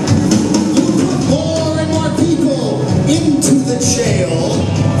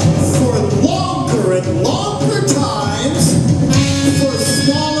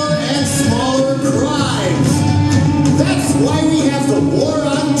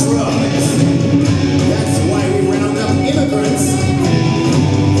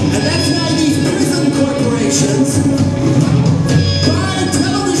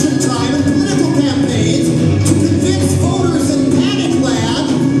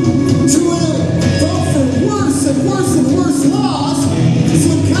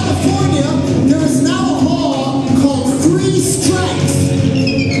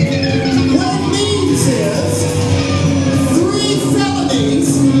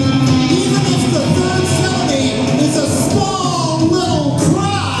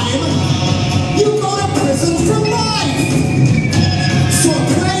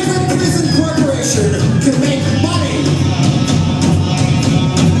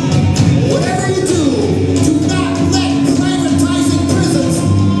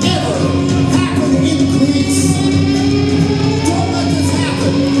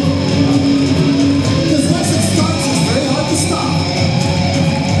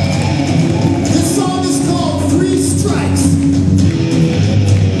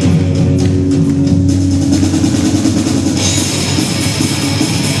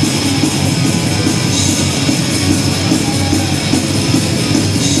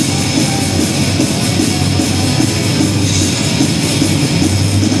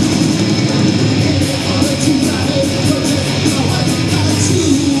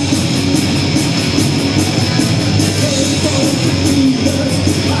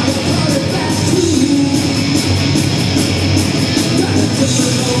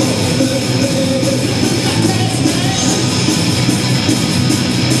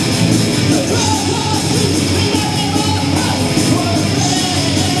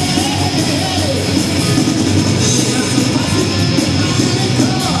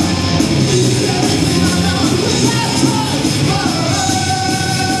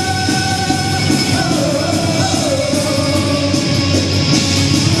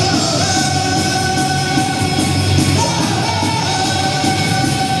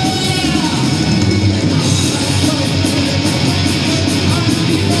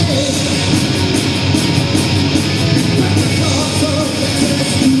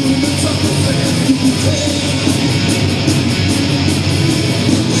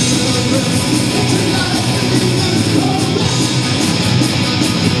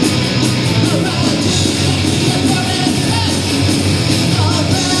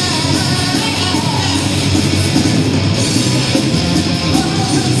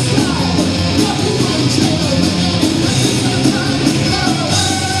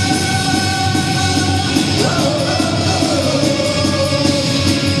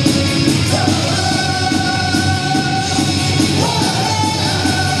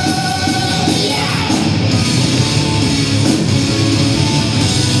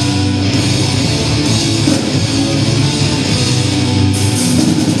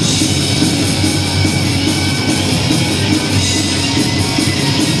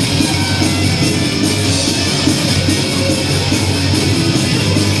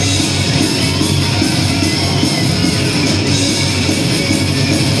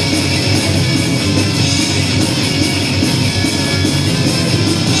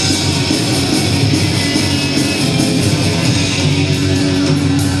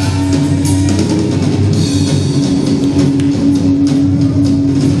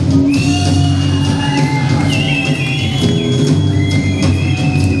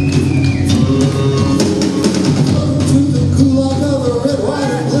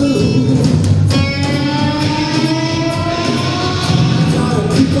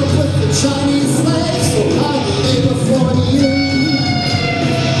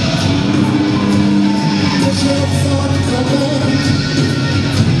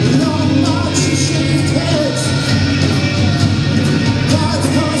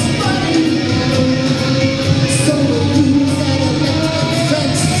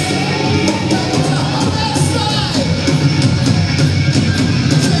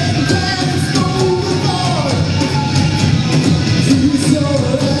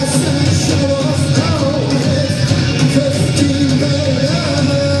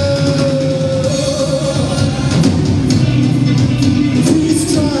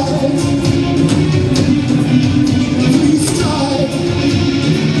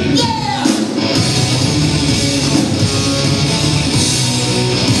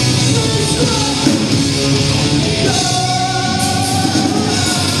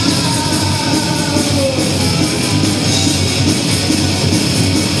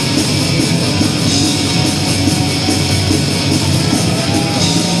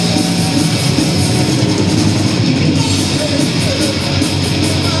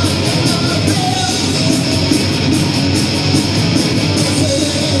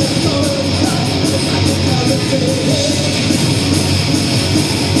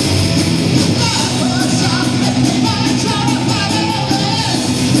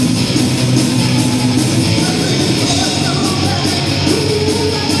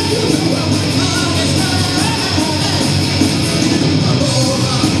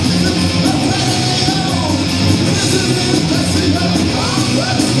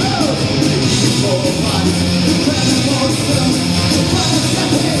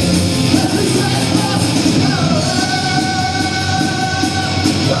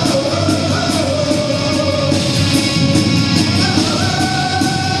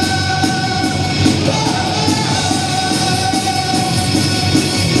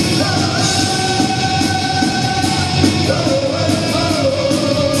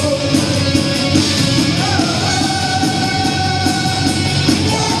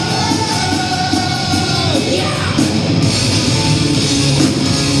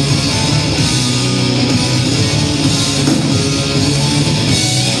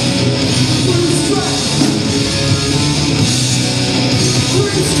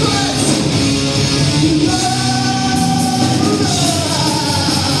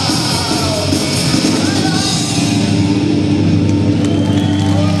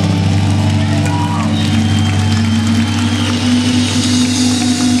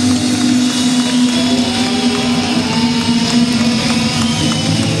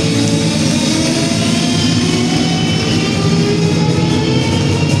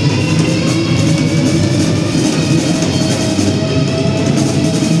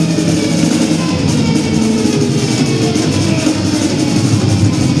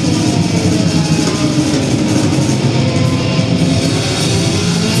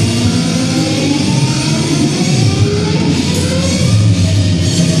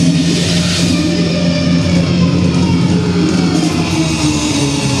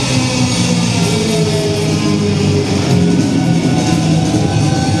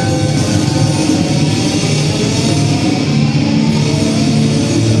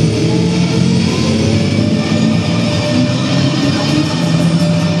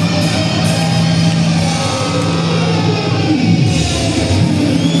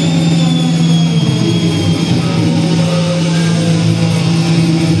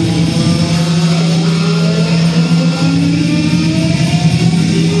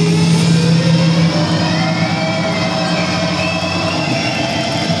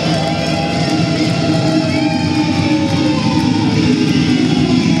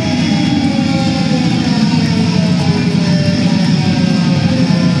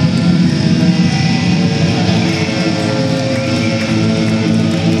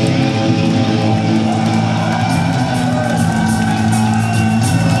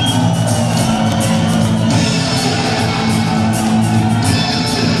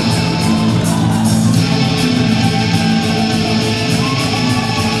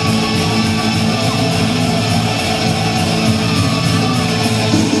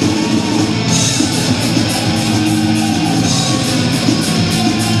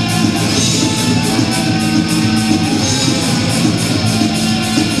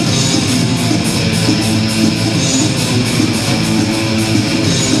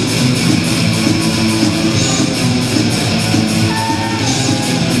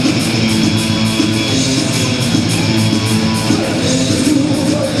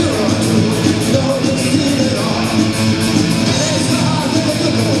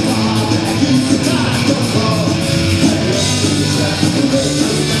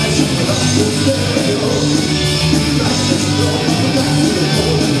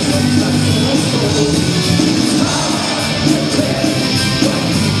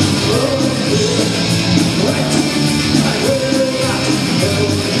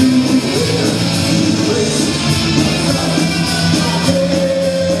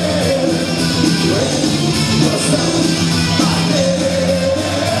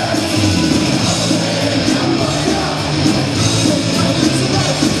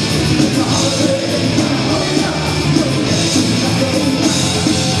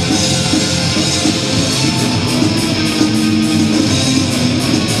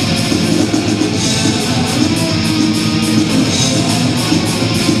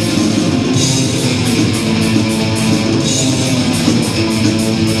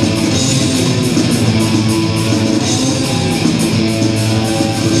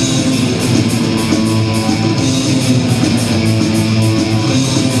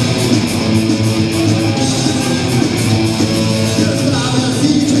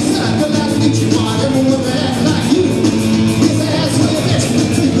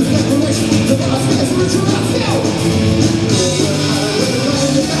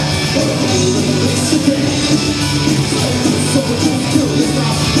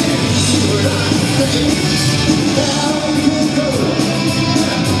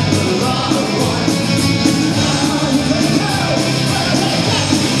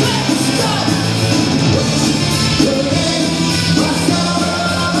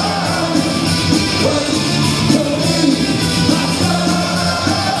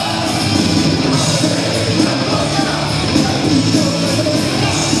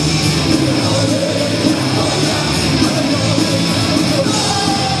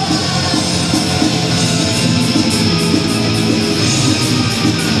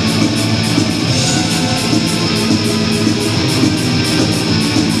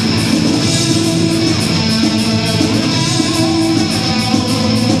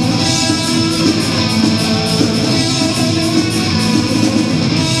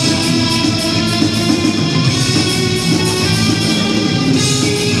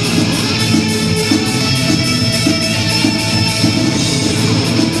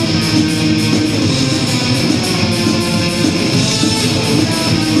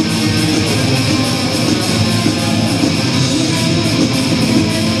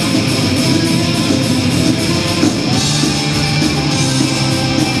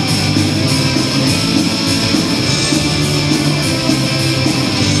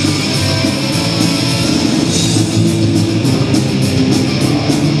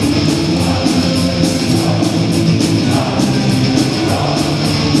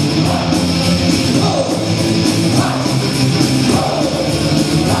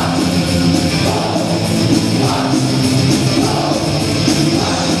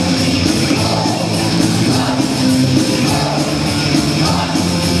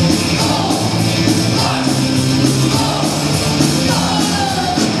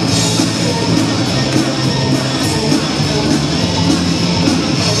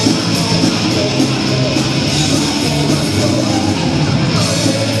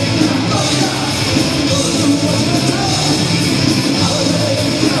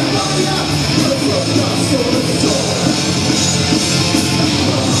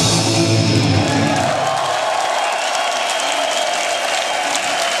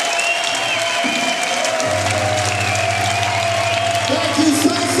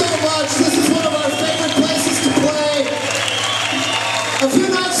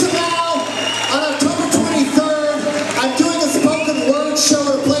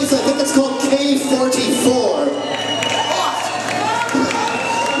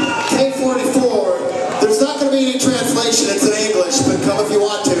 if you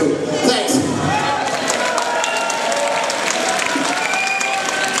want to.